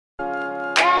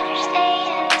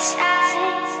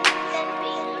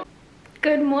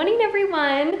Good morning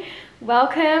everyone.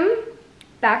 Welcome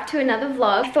back to another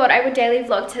vlog. I thought I would daily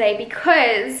vlog today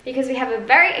because we have a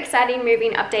very exciting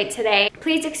moving update today.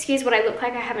 Please excuse what I look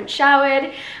like. I haven't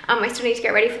showered. I still need to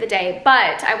get ready for the day,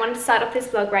 but I wanted to start off this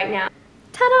vlog right now.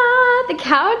 Ta-da! The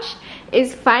couch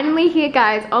is finally here,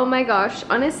 guys. Oh my gosh.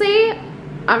 Honestly,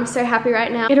 I'm so happy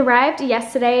right now. It arrived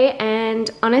yesterday and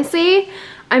honestly,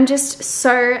 I'm just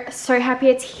so happy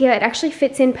it's here. It actually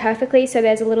fits in perfectly. So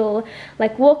there's a little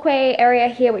like walkway area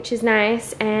here, which is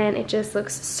nice, and it just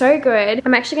looks so good.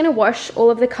 I'm actually gonna wash all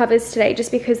of the covers today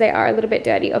just because they are a little bit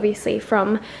dirty, obviously,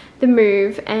 from the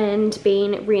move and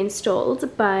being reinstalled.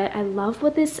 But I love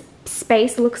what this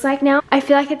space looks like now. I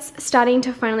feel like it's starting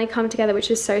to finally come together,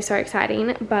 which is so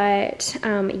exciting. But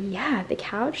yeah, the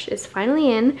couch is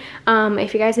finally in.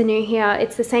 If you guys are new here,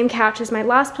 it's the same couch as my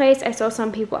last place. I saw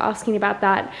some people asking about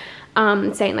that,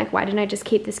 saying like, why didn't I just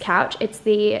keep this couch? It's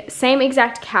the same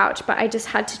exact couch, but I just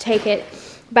had to take it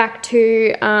back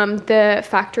to the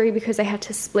factory because I had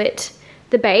to split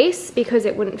the base because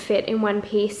it wouldn't fit in one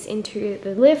piece into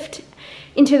the lift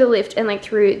and like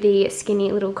through the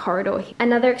skinny little corridor.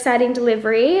 Another exciting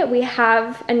delivery, we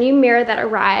have a new mirror that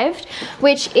arrived,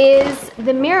 which is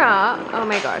the mirror. Oh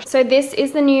my gosh. So this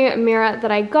is the new mirror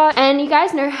that I got, and you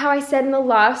guys know how I said in the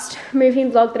last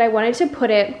moving vlog that I wanted to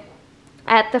put it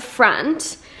at the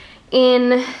front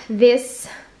in this,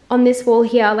 on this wall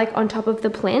here, like on top of the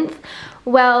plinth.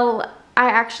 Well, I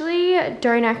actually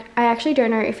don't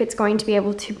know if it's going to be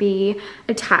able to be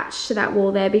attached to that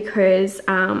wall there because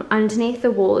underneath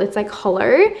the wall it's like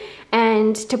hollow,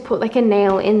 and to put like a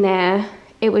nail in there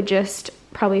it would just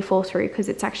probably fall through because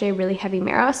it's actually a really heavy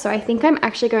mirror. So I think I'm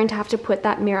actually going to have to put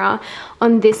that mirror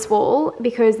on this wall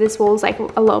because this wall's like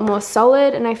a lot more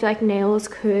solid, and I feel like nails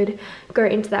could go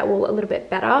into that wall a little bit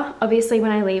better. Obviously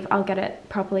when I leave I'll get it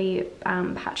properly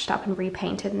patched up and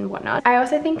repainted and whatnot. I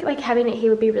also think like having it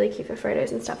here would be really cute for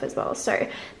photos and stuff as well. So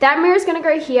that mirror is going to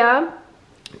go here.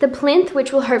 The plinth,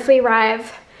 which will hopefully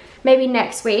arrive maybe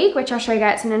next week, which I'll show you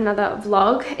guys in another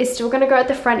vlog, is still gonna go at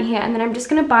the front here, and then I'm just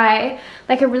gonna buy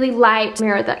like a really light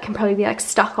mirror that can probably be like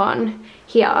stuck on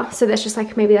here. So there's just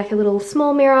like maybe like a little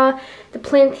small mirror, the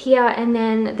plinth here, and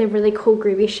then the really cool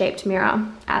groovy shaped mirror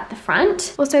at the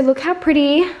front. Also, look how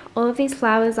pretty all of these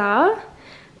flowers are.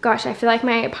 Gosh, I feel like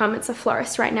my apartment's a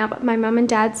florist right now, but my mum and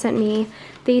dad sent me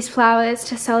these flowers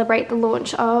to celebrate the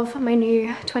launch of my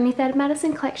new 23rd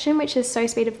Madison collection, which is so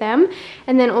sweet of them.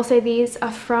 And then also these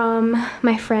are from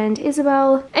my friend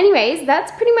Isabel. Anyways,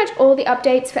 that's pretty much all the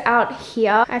updates for out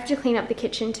here. I have to clean up the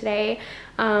kitchen today,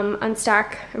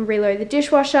 unstack and reload the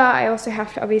dishwasher. I also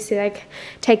have to obviously like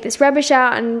take this rubbish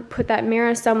out and put that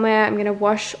mirror somewhere. I'm gonna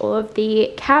wash all of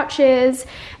the couches,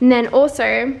 and then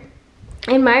also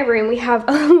in my room we have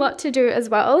a lot to do as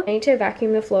well. I need to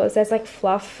vacuum the floors. There's like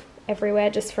fluff everywhere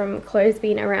just from clothes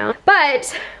being around.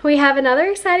 But we have another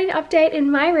exciting update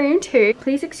in my room too.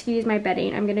 Please excuse my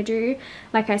bedding. I'm gonna do,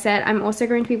 like I said, I'm also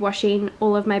going to be washing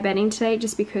all of my bedding today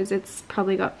just because it's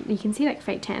probably got, you can see like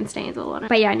fake tan stains all on it.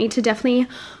 But yeah, I need to definitely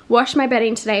wash my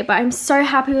bedding today, but I'm so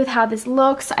happy with how this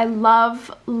looks. I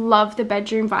love the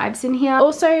bedroom vibes in here.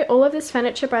 Also, all of this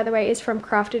furniture, by the way, is from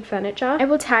Crafted Furniture. I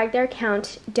will tag their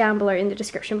account down below in the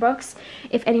description box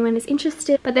if anyone is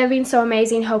interested. But they've been so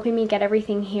amazing helping me get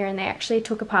everything here, and they actually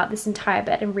took apart this entire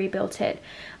bed and rebuilt it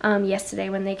yesterday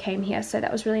when they came here, so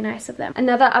that was really nice of them.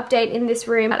 Another update in this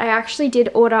room, I actually did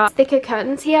order thicker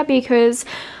curtains here because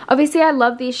obviously I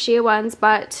love these sheer ones,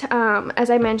 but as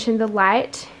I mentioned, the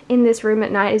light in this room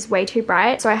at night is way too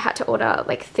bright, so I had to order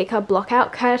like thicker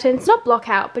block-out curtains. Not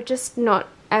block-out, but just not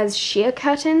as sheer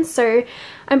curtains. So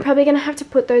I'm probably gonna have to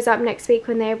put those up next week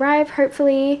when they arrive,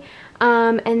 hopefully.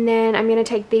 And then I'm going to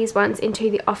take these ones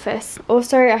into the office.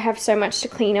 Also, I have so much to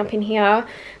clean up in here.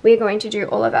 We're going to do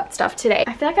all of that stuff today.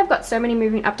 I feel like I've got so many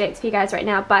moving updates for you guys right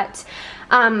now, but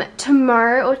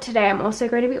tomorrow or today I'm also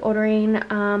going to be ordering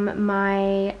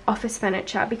my office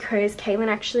furniture because Caitlin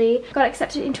actually got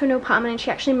accepted into a new apartment and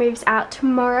she actually moves out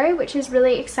tomorrow, which is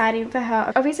really exciting for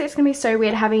her. Obviously it's going to be so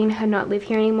weird having her not live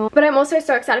here anymore, but I'm also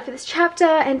so excited for this chapter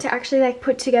and to actually like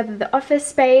put together the office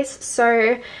space.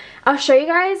 So I'll show you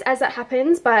guys as that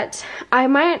happens, but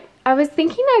I was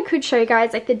thinking I could show you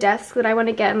guys like the desk that I want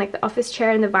to get and like the office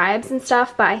chair and the vibes and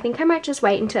stuff, but I think I might just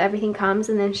wait until everything comes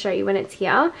and then show you when it's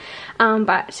here.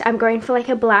 But I'm going for like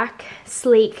a black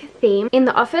sleek theme in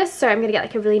the office, so I'm gonna get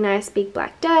like a really nice big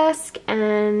black desk,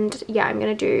 and yeah, I'm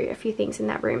gonna do a few things in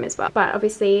that room as well. But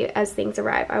obviously as things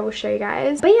arrive I will show you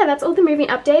guys. But yeah, that's all the moving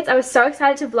updates. I was so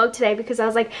excited to vlog today because I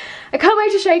was like, I can't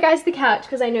wait to show you guys the couch,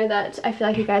 because I know that I feel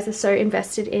like you guys are so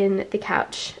invested in the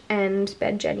couch and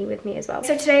bed journey with me as well.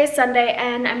 So today is is Sunday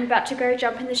and I'm about to go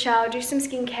jump in the shower, do some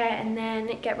skincare, and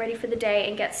then get ready for the day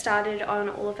and get started on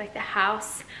all of like the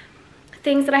house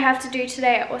things that I have to do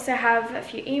today. I also have a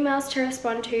few emails to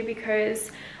respond to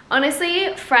because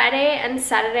honestly, Friday and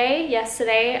Saturday,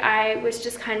 yesterday, I was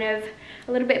just kind of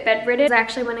a little bit bedridden. I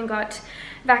actually went and got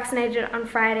vaccinated on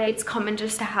Friday. It's common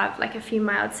just to have like a few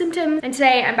mild symptoms, and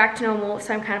today I'm back to normal,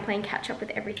 so I'm kind of playing catch up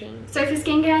with everything. So for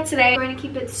skincare today, I'm going to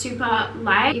keep it super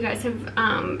light. You guys have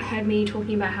heard me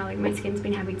talking about how like my skin's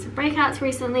been having some breakouts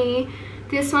recently.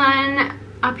 This one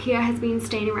up here has been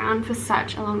staying around for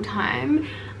such a long time,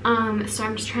 so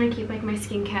I'm just trying to keep like my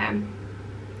skincare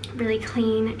really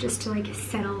clean just to like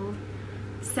settle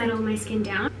my skin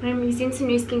down. And I'm using some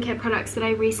new skincare products that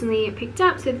I recently picked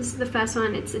up. So this is the first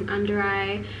one. It's an under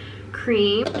eye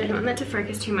cream. I don't want that to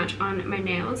focus too much on my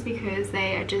nails because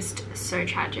they are just so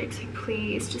tragic, so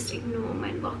please just ignore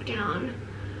my lockdown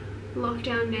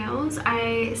nails.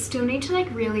 I still need to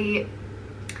like really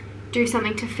do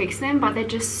something to fix them, but they're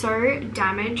just so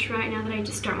damaged right now that I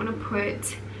just don't want to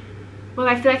put, well,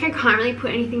 I feel like I can't really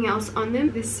put anything else on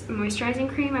them. This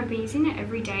moisturizing cream, I've been using it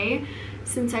every day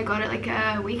since I got it like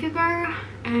a week ago,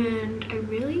 and I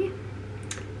really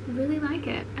like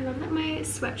it. I love that my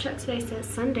sweatshirt today says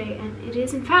Sunday, and it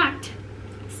is in fact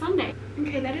Sunday.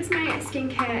 Okay, that is my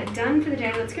skincare done for the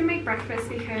day. Let's go make breakfast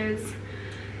because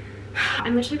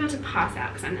I'm literally about to pass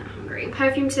out because I'm that hungry.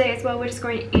 Perfume today as well. We're just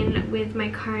going in with my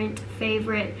current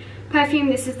favorite perfume.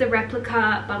 This is the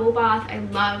Replica Bubble Bath. I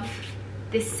love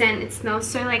this scent. It smells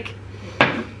so like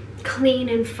clean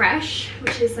and fresh,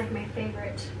 which is like my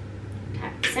favorite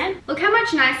type of scent. Look how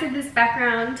much nicer this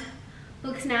background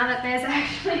looks now that there's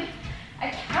actually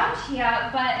a couch here.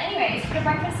 But anyways, for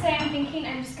breakfast today, I'm thinking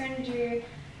I'm just going to do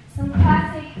some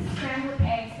classic scrambled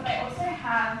eggs, but I also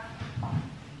have,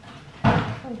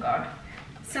 oh god,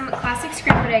 some classic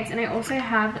scrambled eggs, and I also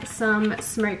have some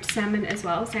smoked salmon as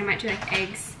well. So I might do like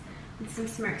eggs with some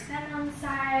smoked salmon on the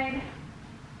side.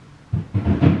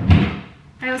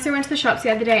 I also went to the shops the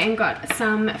other day and got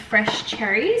some fresh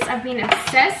cherries. I've been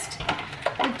obsessed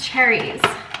with cherries.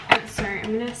 So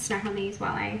I'm gonna snack on these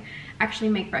while I actually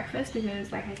make breakfast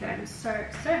because like I said, I'm so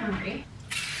hungry.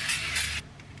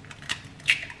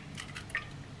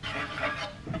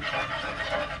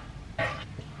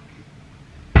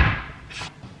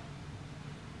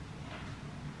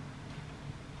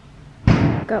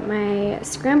 Got my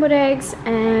scrambled eggs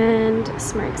and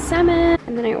smoked salmon,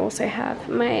 and then I also have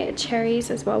my cherries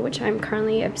as well, which I'm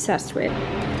currently obsessed with.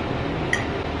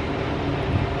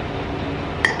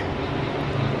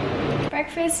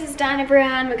 Breakfast is done,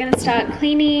 everyone. We're gonna start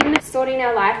cleaning, sorting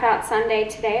our life out Sunday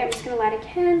today. I'm just gonna light a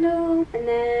candle, and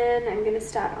then I'm gonna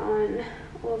start on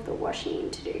all of the washing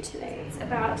to do today. It's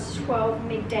about 12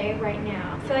 midday right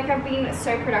now. I feel like I've been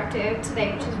so productive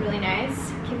today, which is really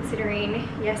nice considering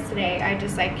yesterday I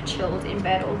just like chilled in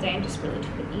bed all day and just really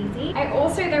took it easy. I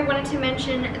also though wanted to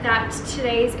mention that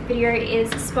today's video is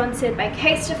sponsored by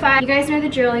Casetify. You guys know the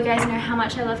drill. You guys know how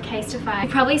much I love Casetify.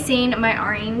 You've probably seen my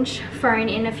orange phone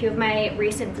in a few of my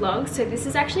recent vlogs. So this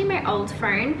is actually my old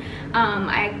phone.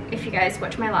 If you guys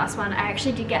watched my last one, I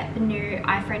actually did get the new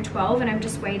iPhone 12 and I'm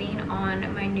just waiting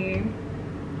on my new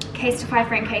Casetify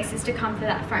phone cases to come for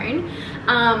that phone.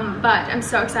 But I'm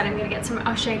so excited. I'm gonna get some,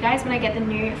 I'll show you guys when I get the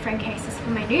new phone cases for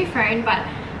my new phone. But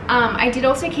I did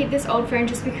also keep this old phone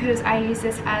just because I use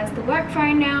this as the work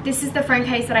phone now. This is the phone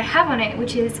case that I have on it,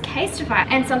 which is Casetify.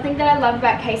 And something that I love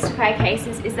about Casetify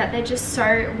cases is that they're just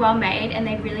so well made and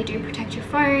they really do protect your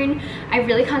phone. I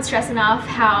really can't stress enough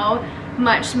how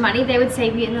much money they would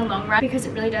save you in the long run, because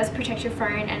it really does protect your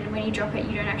phone, and when you drop it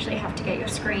you don't actually have to get your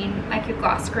screen, like your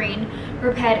glass screen,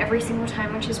 repaired every single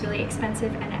time, which is really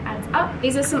expensive and it adds up.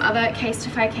 These are some other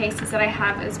Casetify cases that I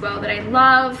have as well that I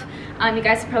love. You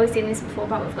guys have probably seen this before,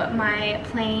 but we've got my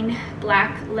plain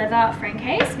black leather phone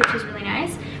case, which is really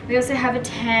nice. We also have a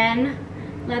tan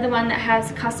leather one that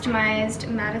has customized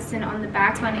Madison on the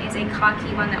back. This one is a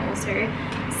khaki one that also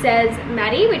says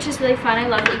Maddie, which is really fun. I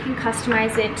love that you can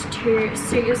customize it to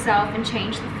suit yourself and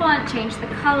change the font, change the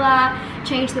color,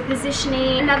 change the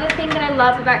positioning. Another thing that I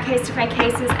love about Casetify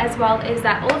cases as well is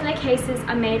that all of their cases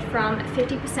are made from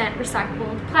 50%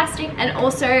 recyclable plastic, and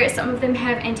also some of them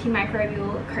have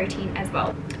antimicrobial coating as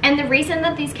well. And the reason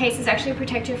that these cases actually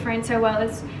protect your phone so well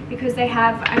is because they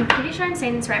have, I'm pretty sure I'm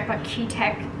saying this right, but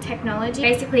Q-Tech technology.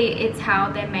 Basically, it's how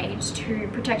they're made to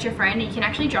protect your phone. You can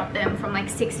actually drop them from like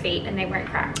 6 feet and they won't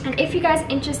crack. And if you guys are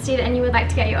interested and you would like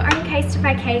to get your own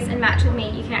Casetify case and match with me,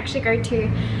 you can actually go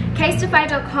to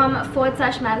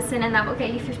casetify.com/Madison, and that will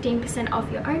get you 15%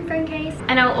 off your own phone case.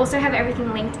 And I will also have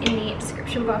everything linked in the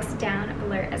description box down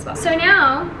below as well. So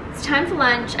now It's time for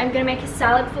lunch. I'm gonna make a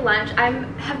salad for lunch. I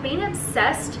have been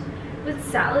obsessed with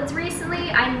salads recently.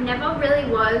 I never really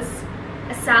was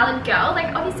a salad girl.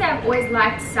 Like, obviously I've always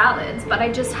liked salads, but I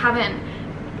just haven't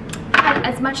had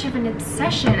as much of an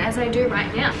obsession as I do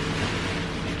right now.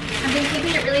 I've been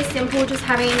keeping it really simple, just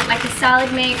having like a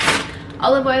salad mix,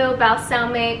 olive oil,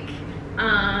 balsamic,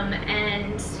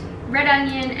 and red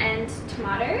onion and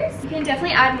tomatoes. You can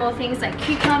definitely add more things like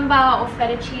cucumber or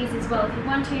feta cheese as well if you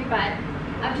want to, but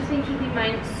I've just been keeping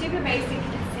mine super basic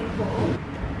and simple.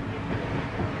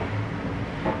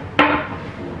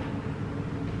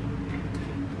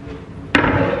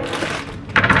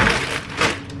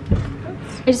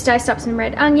 I just diced up some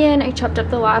red onion. I chopped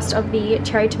up the last of the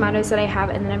cherry tomatoes that I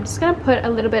have, and then I'm just gonna put a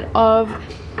little bit of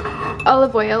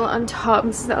olive oil on top.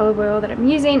 This is the olive oil that I'm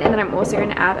using, and then I'm also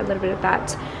gonna add a little bit of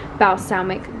that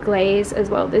balsamic glaze as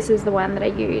well. This is the one that I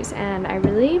use, and I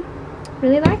really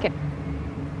like it.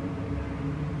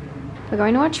 We're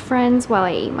going to watch Friends while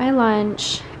I eat my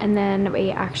lunch, and then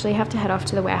we actually have to head off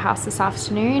to the warehouse this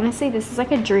afternoon. Honestly, this is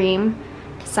like a dream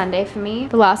Sunday for me.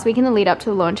 The last week in the lead up to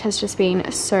the launch has just been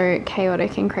so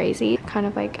chaotic and crazy. Kind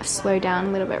of like slow down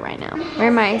a little bit right now. Where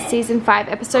am I? Season 5,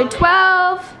 episode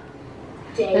 12.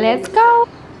 Let's go.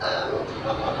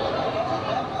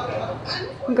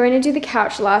 I'm going to do the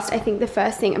couch last. I think the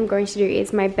first thing I'm going to do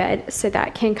is my bed, so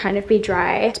that can kind of be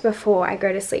dry before I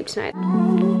go to sleep tonight.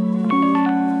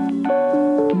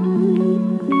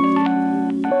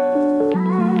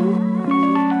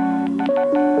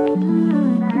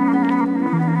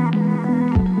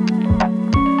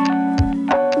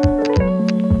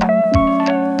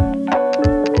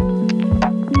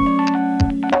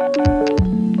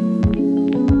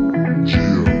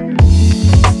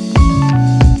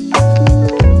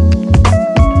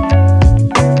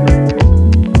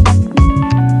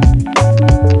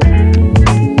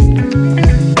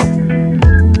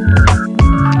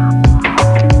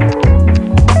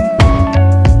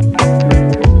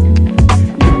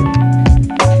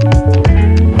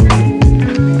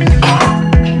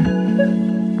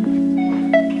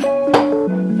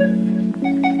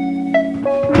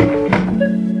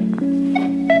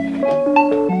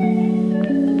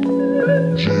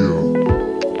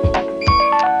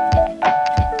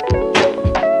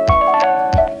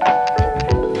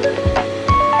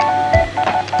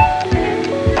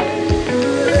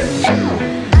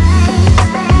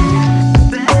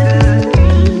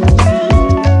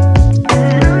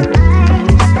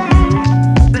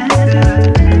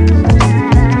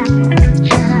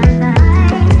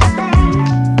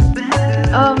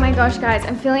 Guys,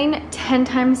 I'm feeling 10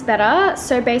 times better.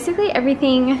 So basically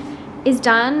everything is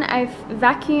done. I've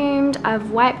vacuumed,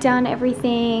 I've wiped down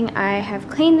everything, I have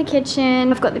cleaned the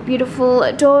kitchen, I've got the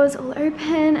beautiful doors all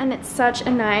open, and it's such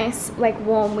a nice like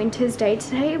warm winter's day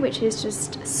today, which is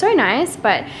just so nice.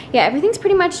 But yeah, everything's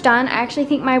pretty much done. I actually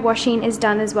think my washing is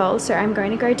done as well, so I'm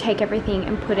going to go take everything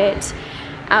and put it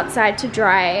outside to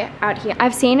dry out here.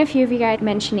 I've seen a few of you guys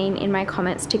mentioning in my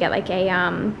comments to get like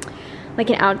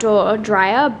an outdoor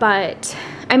dryer, but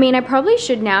I mean, I probably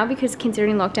should now, because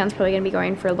considering lockdown's probably gonna be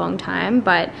going for a long time.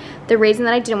 But the reason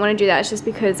that I didn't want to do that is just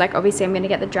because, like, obviously I'm gonna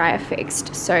get the dryer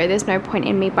fixed, so there's no point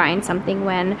in me buying something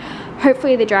when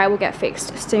hopefully the dryer will get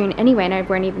fixed soon anyway and I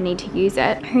won't even need to use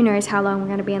it. Who knows how long we're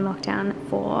gonna be in lockdown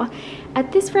for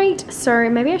at this rate, so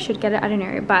maybe I should get it, I don't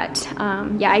know. But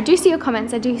yeah, I do see your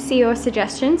comments, I do see your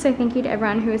suggestions, so thank you to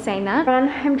everyone who is saying that.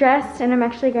 I'm dressed and I'm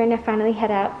actually going to finally head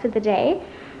out for the day.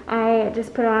 I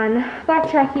just put on black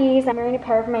trackies. I'm wearing a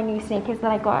pair of my new sneakers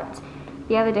that I got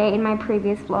the other day in my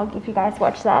previous vlog, if you guys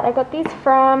watched that. I got these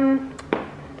from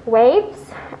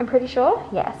Waves, I'm pretty sure,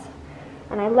 yes.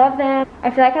 And I love them.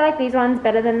 I feel like I like these ones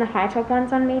better than the high top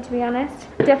ones on me, to be honest.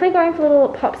 Definitely going for little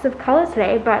pops of color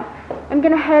today, but I'm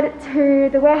gonna head to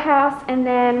the warehouse and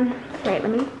then, wait,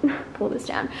 let me pull this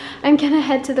down. I'm gonna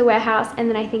head to the warehouse and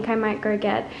then I think I might go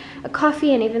get a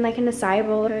coffee and even like an acai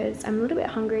bowl, because I'm a little bit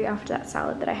hungry after that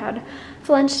salad that I had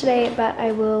for lunch today, but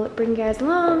I will bring you guys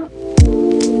along.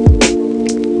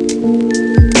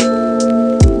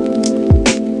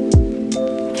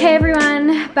 Hey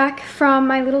everyone, back from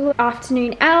my little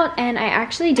afternoon out, and I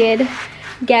actually did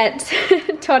get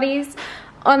toddies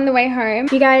on the way home.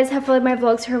 If you guys have followed my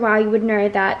vlogs for a while, you would know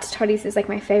that Toddies is like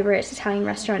my favorite Italian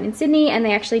restaurant in Sydney, and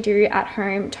they actually do at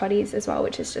home toddies as well,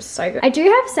 which is just so good. I do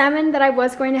have salmon that I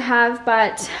was going to have,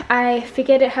 but I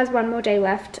figured it has one more day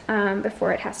left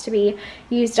before it has to be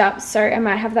used up, so I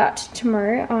might have that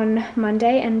tomorrow on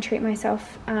Monday and treat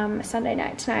myself Sunday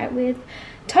night tonight with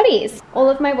toddies. All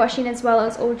of my washing as well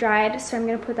is all dried, so I'm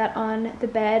going to put that on the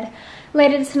bed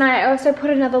later tonight. I also put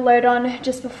another load on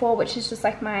just before, which is just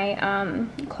like my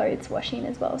clothes washing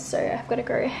as well, so I've got to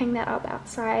go hang that up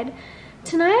outside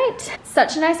tonight.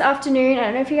 Such a nice afternoon. I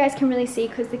don't know if you guys can really see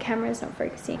because the camera is not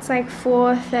focusing. It's like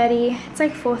 4:30. It's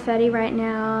like 4:30 right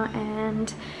now,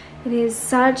 and it is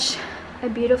such a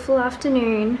beautiful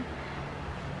afternoon.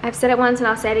 I've said it once and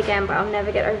I'll say it again, but I'll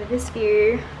never get over this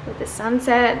view with the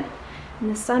sunset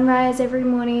and the sunrise every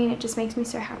morning. It just makes me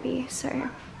so happy. So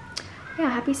yeah,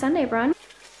 happy Sunday, everyone.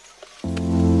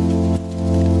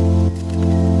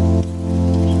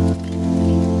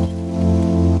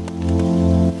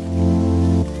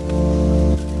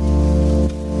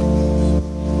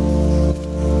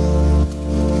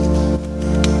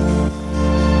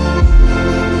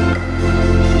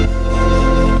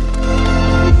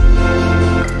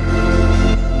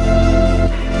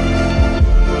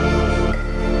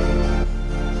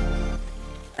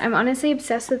 I'm honestly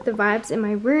obsessed with the vibes in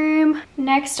my room.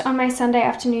 Next on my Sunday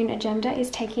afternoon agenda is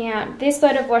taking out this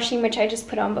load of washing, which I just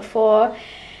put on before,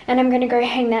 and I'm going to go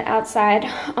hang that outside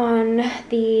on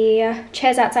the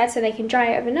chairs outside so they can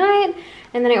dry overnight.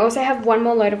 And then I also have one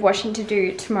more load of washing to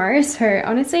do tomorrow, so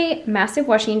honestly, massive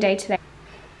washing day today.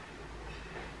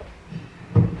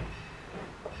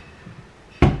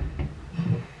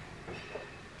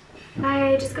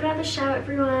 I just got out of the shower,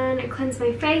 everyone. I cleansed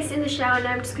my face in the shower, and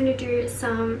I'm just going to do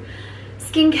some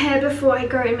skincare before I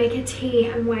go and make a tea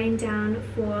and wind down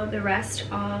for the rest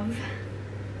of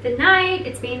the night.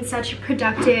 It's been such a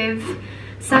productive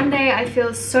Sunday. I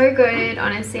feel so good.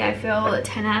 Honestly, I feel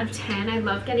 10 out of 10. I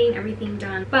love getting everything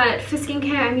done. But for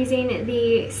skincare, I'm using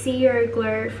the CEO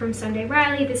Glow from Sunday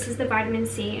Riley. This is the vitamin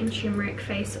C and turmeric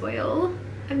face oil.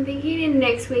 I'm thinking in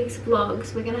next week's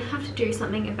vlogs, we're going to have to do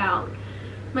something about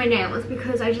my nails,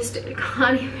 because I just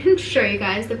can't even show you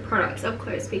guys the products up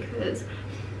close because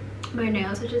my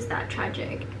nails are just that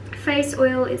tragic. Face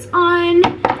oil is on,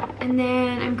 and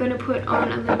then I'm going to put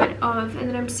on a little bit of, and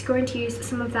then I'm just going to use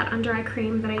some of that under eye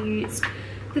cream that I used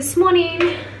this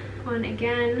morning on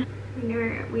again.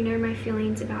 We know my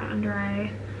feelings about under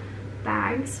eye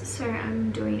bags, so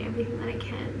I'm doing everything that I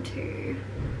can to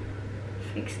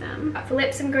fix them. But for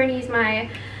lips, I'm going to use my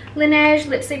Laneige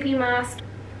lip sleeping mask.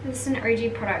 This is an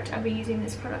OG product. I've been using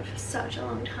this product for such a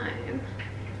long time.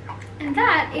 And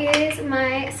that is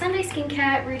my Sunday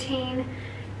skincare routine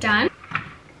done.